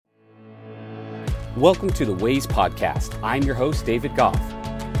Welcome to the Ways Podcast. I'm your host, David Goff.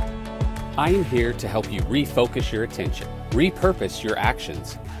 I am here to help you refocus your attention, repurpose your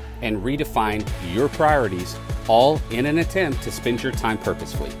actions, and redefine your priorities, all in an attempt to spend your time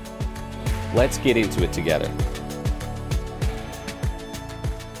purposefully. Let's get into it together.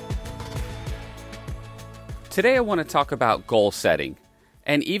 Today I want to talk about goal setting,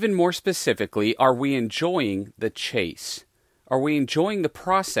 and even more specifically, are we enjoying the chase? Are we enjoying the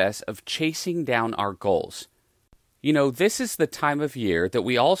process of chasing down our goals? You know, this is the time of year that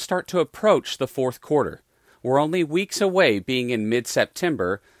we all start to approach the fourth quarter. We're only weeks away being in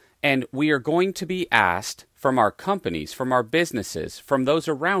mid-September, and we are going to be asked from our companies, from our businesses, from those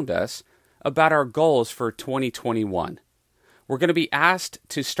around us about our goals for 2021. We're going to be asked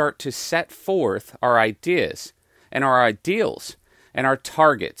to start to set forth our ideas and our ideals and our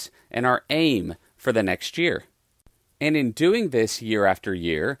targets and our aim for the next year. And in doing this year after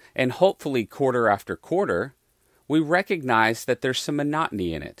year, and hopefully quarter after quarter, we recognize that there's some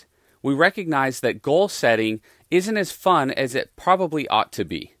monotony in it. We recognize that goal setting isn't as fun as it probably ought to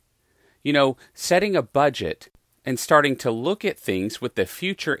be. You know, setting a budget and starting to look at things with the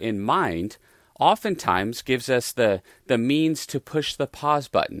future in mind oftentimes gives us the means to push the pause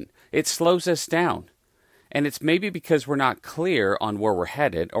button. It slows us down. And it's maybe because we're not clear on where we're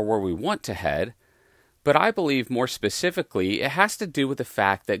headed or where we want to head. But I believe more specifically, it has to do with the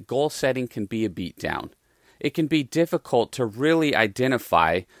fact that goal setting can be a beatdown. It can be difficult to really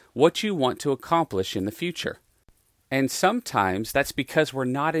identify what you want to accomplish in the future. And sometimes that's because we're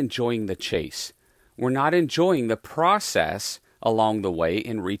not enjoying the chase. We're not enjoying the process along the way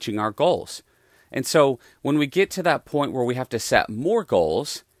in reaching our goals. And so when we get to that point where we have to set more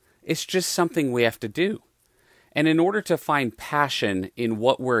goals, it's just something we have to do. And in order to find passion in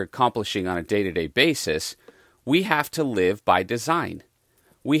what we're accomplishing on a day-to-day basis, we have to live by design.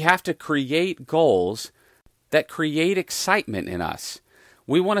 We have to create goals that create excitement in us.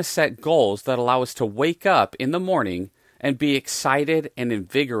 We want to set goals that allow us to wake up in the morning and be excited and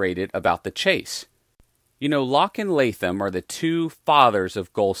invigorated about the chase. You know, Locke and Latham are the two fathers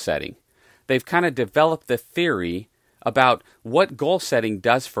of goal setting. They've kind of developed the theory about what goal setting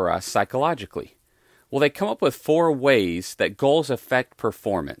does for us psychologically. Well, they come up with 4 ways that goals affect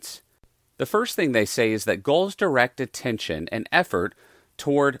performance. The first thing they say is that goals direct attention and effort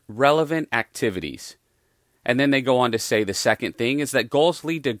toward relevant activities. And then they go on to say the second thing is that goals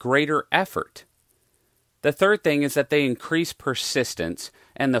lead to greater effort. The third thing is that they increase persistence.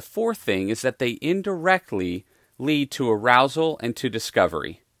 And the fourth thing is that they indirectly lead to arousal and to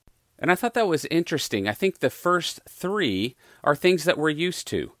discovery. And I thought that was interesting. I think the first 3 are things that we're used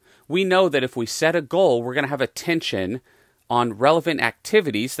to. We know that if we set a goal, we're going to have attention on relevant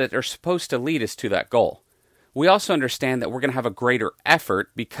activities that are supposed to lead us to that goal. We also understand that we're going to have a greater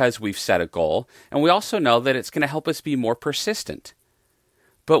effort because we've set a goal, and we also know that it's going to help us be more persistent.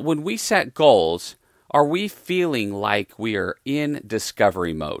 But when we set goals, are we feeling like we are in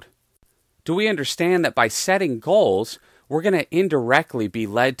discovery mode? Do we understand that by setting goals, we're going to indirectly be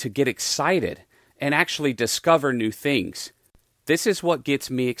led to get excited and actually discover new things? This is what gets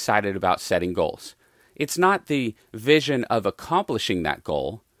me excited about setting goals. It's not the vision of accomplishing that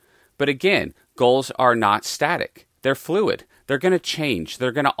goal, but again, goals are not static. They're fluid. They're going to change.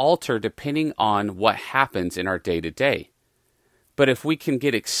 They're going to alter depending on what happens in our day-to-day. But if we can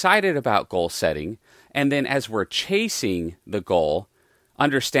get excited about goal setting, and then as we're chasing the goal,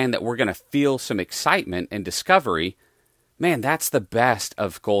 understand that we're going to feel some excitement and discovery, man, that's the best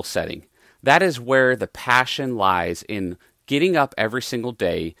of goal setting. That is where the passion lies, in getting up every single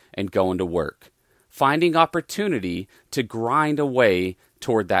day and going to work, finding opportunity to grind away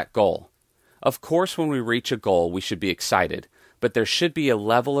toward that goal. Of course, when we reach a goal, we should be excited, but there should be a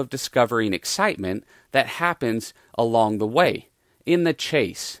level of discovery and excitement that happens along the way, in the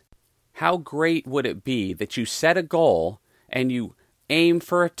chase. How great would it be that you set a goal and you aim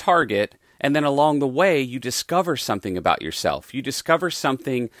for a target, and then along the way you discover something about yourself. You discover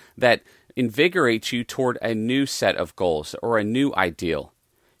something that invigorates you toward a new set of goals or a new ideal.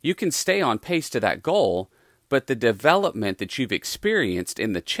 You can stay on pace to that goal, but the development that you've experienced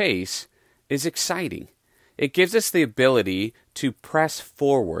in the chase is exciting. It gives us the ability to press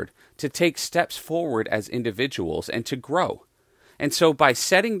forward, to take steps forward as individuals, and to grow. And so by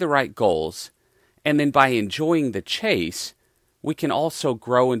setting the right goals, and then by enjoying the chase, we can also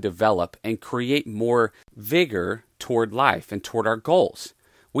grow and develop and create more vigor toward life and toward our goals.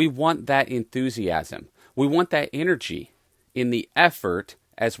 We want that enthusiasm. We want that energy in the effort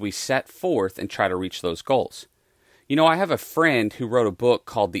as we set forth and try to reach those goals. You know, I have a friend who wrote a book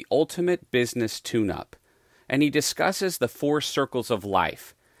called The Ultimate Business Tune-Up, and he discusses the 4 circles of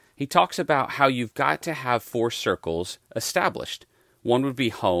life. he talks about how you've got to have 4 circles established. One would be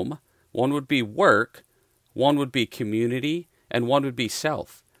home, one would be work, one would be community, and one would be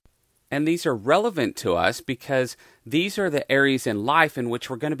self. And these are relevant to us because these are the areas in life in which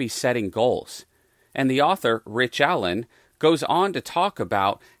we're going to be setting goals. And the author, Rich Allen, goes on to talk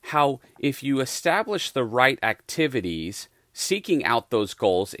about how if you establish the right activities, seeking out those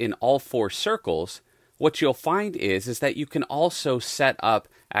goals in all 4 circles, what you'll find is that you can also set up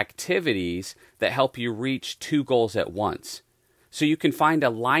activities that help you reach 2 goals at once. So you can find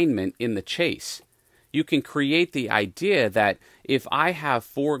alignment in the chase. You can create the idea that if I have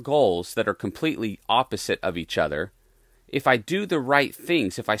 4 goals that are completely opposite of each other, if I do the right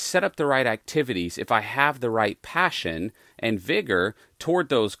things, if I set up the right activities, if I have the right passion and vigor toward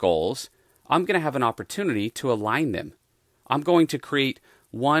those goals, I'm going to have an opportunity to align them. I'm going to create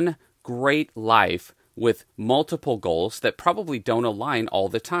one great life with multiple goals that probably don't align all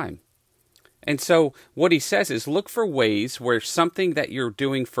the time. And so what he says is look for ways where something that you're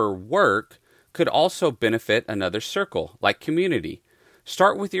doing for work could also benefit another circle, like community.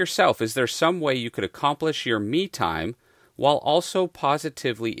 Start with yourself. Is there some way you could accomplish your me time while also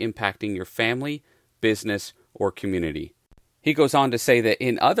positively impacting your family, business, or community? He goes on to say that,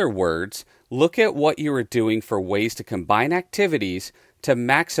 in other words, look at what you are doing for ways to combine activities to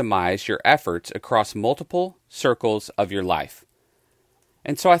maximize your efforts across multiple circles of your life.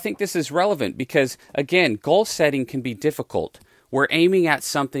 And so I think this is relevant because, again, goal setting can be difficult. We're aiming at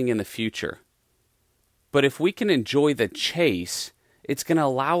something in the future. But if we can enjoy the chase, it's going to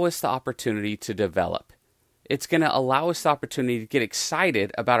allow us the opportunity to develop. It's going to allow us the opportunity to get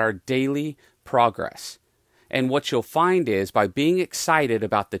excited about our daily progress. And what you'll find is by being excited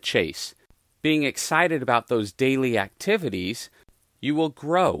about the chase, being excited about those daily activities, you will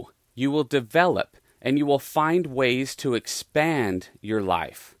grow, you will develop, and you will find ways to expand your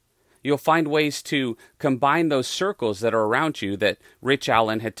life. You'll find ways to combine those circles that are around you that Rich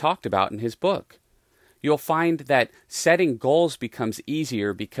Allen had talked about in his book. You'll find that setting goals becomes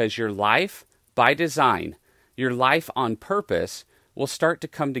easier because your life, by design, your life on purpose, will start to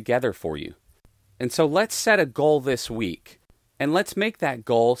come together for you. And so let's set a goal this week, and let's make that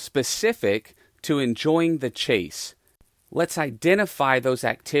goal specific to enjoying the chase. Let's identify those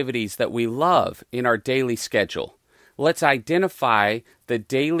activities that we love in our daily schedule. Let's identify the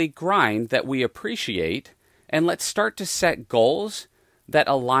daily grind that we appreciate, and let's start to set goals that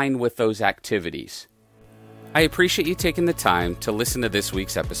align with those activities. I appreciate you taking the time to listen to this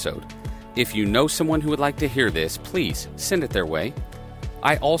week's episode. If you know someone who would like to hear this, please send it their way.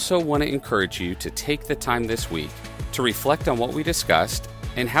 I also want to encourage you to take the time this week to reflect on what we discussed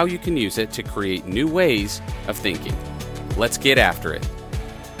and how you can use it to create new ways of thinking. Let's get after it.